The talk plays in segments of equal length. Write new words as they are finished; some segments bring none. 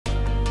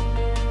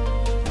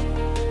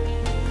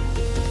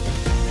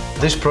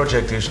This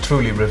project is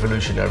truly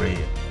revolutionary.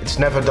 It's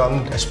never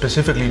done,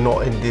 specifically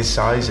not in this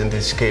size and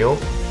this scale.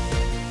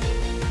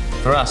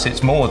 For us,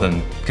 it's more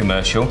than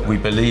commercial. We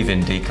believe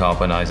in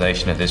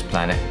decarbonisation of this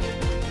planet.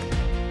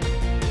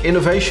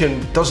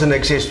 Innovation doesn't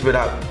exist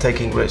without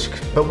taking risk,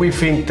 but we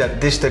think that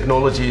this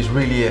technology is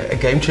really a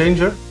game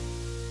changer.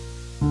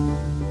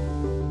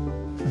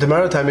 The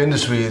maritime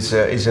industry is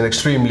an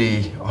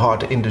extremely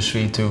hard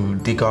industry to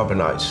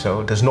decarbonize,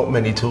 so there's not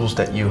many tools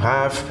that you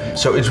have.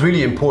 So it's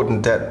really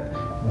important that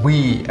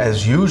we,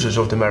 as users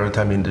of the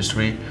maritime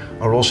industry,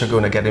 are also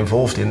going to get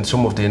involved in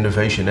some of the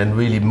innovation and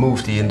really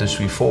move the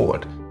industry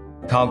forward.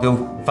 Cargill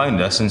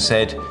phoned us and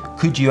said,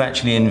 could you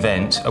actually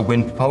invent a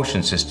wind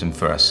propulsion system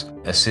for us?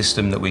 A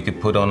system that we could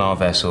put on our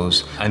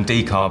vessels and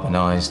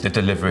decarbonise the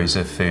deliveries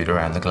of food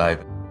around the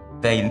globe.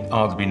 They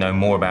arguably know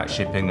more about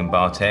shipping than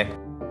BAR Tech.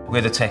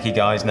 We're the techie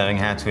guys knowing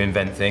how to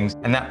invent things,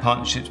 and that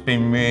partnership's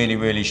been really,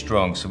 really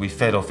strong. So we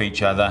fed off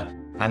each other,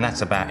 and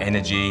that's about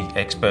energy,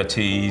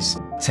 expertise,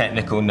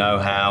 technical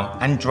know-how,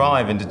 and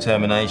drive and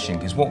determination,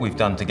 because what we've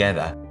done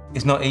together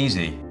is not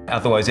easy.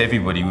 Otherwise,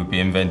 everybody would be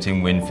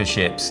inventing wind for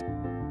ships.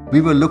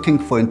 We were looking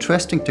for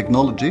interesting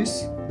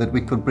technologies that we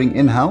could bring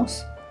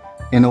in-house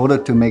in order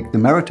to make the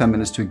maritime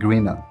industry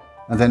greener.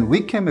 And then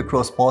we came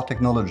across BAR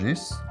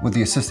Technologies with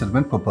the assisted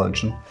wind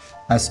propulsion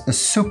as a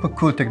super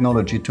cool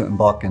technology to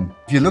embark in.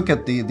 If you look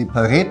at the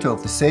Pareto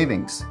of the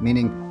savings,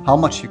 meaning how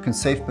much you can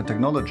save per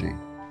technology,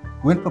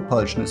 wind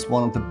propulsion is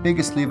one of the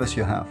biggest levers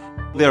you have.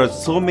 There are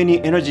so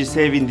many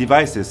energy-saving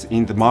devices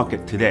in the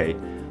market today.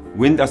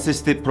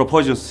 Wind-assisted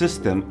propulsion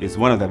system is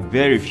one of the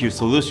very few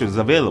solutions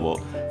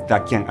available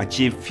that can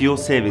achieve fuel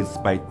savings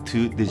by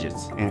 2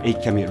 digits, and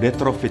it can be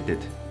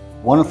retrofitted.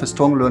 One of the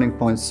strong learning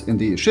points in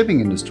the shipping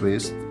industry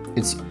is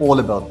it's all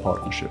about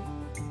partnership.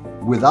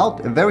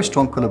 Without a very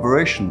strong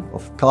collaboration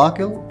of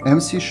Cargill,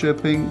 MC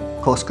Shipping,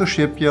 COSCO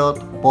Shipyard,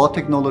 BAR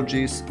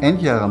Technologies and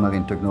Yara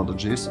Marine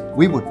Technologies,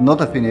 we would not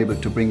have been able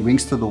to bring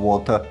wings to the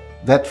water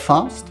that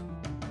fast.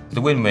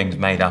 The WindWings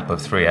made up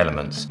of 3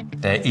 elements.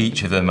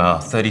 Each of them are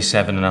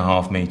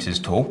 37.5 metres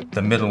tall.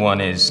 The middle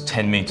one is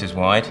 10 metres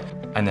wide,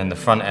 and then the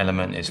front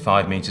element is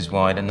 5 metres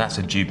wide, and that's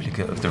a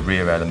duplicate of the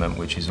rear element,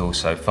 which is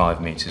also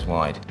 5 metres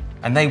wide.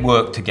 And they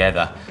work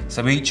together,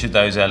 so each of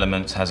those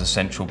elements has a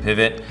central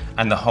pivot,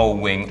 and the whole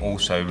wing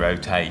also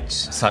rotates,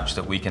 such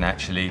that we can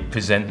actually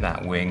present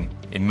that wing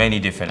in many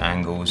different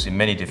angles, in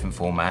many different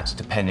formats,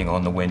 depending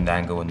on the wind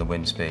angle and the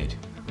wind speed.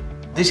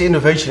 This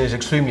innovation is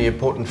extremely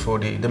important for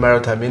the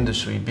maritime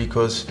industry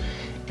because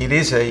it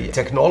is a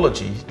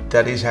technology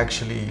that is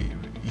actually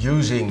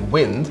using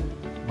wind,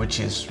 which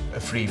is a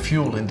free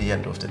fuel in the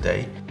end of the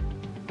day.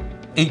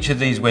 Each of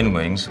these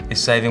WindWings is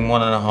saving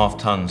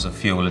 1.5 tonnes of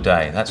fuel a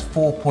day. That's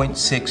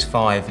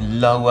 4.65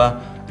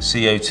 lower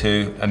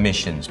CO2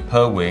 emissions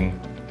per wing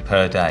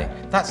per day.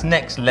 That's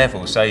next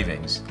level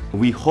savings.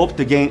 We hope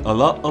to gain a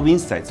lot of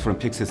insights from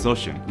Pyxis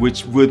Ocean,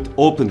 which would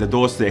open the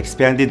doors to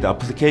expanded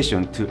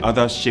application to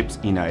other ships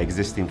in our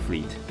existing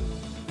fleet.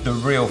 The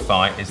real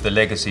fight is the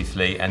legacy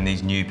fleet and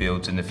these new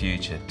builds in the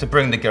future, to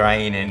bring the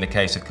grain in the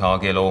case of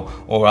Cargill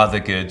or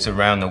other goods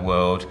around the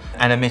world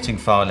and emitting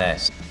far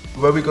less.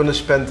 Where we're going to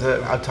spend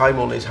our time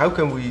on is how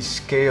can we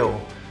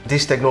scale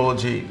this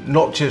technology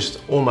not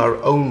just on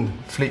our own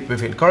fleet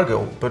within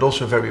Cargill, but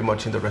also very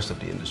much in the rest of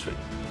the industry.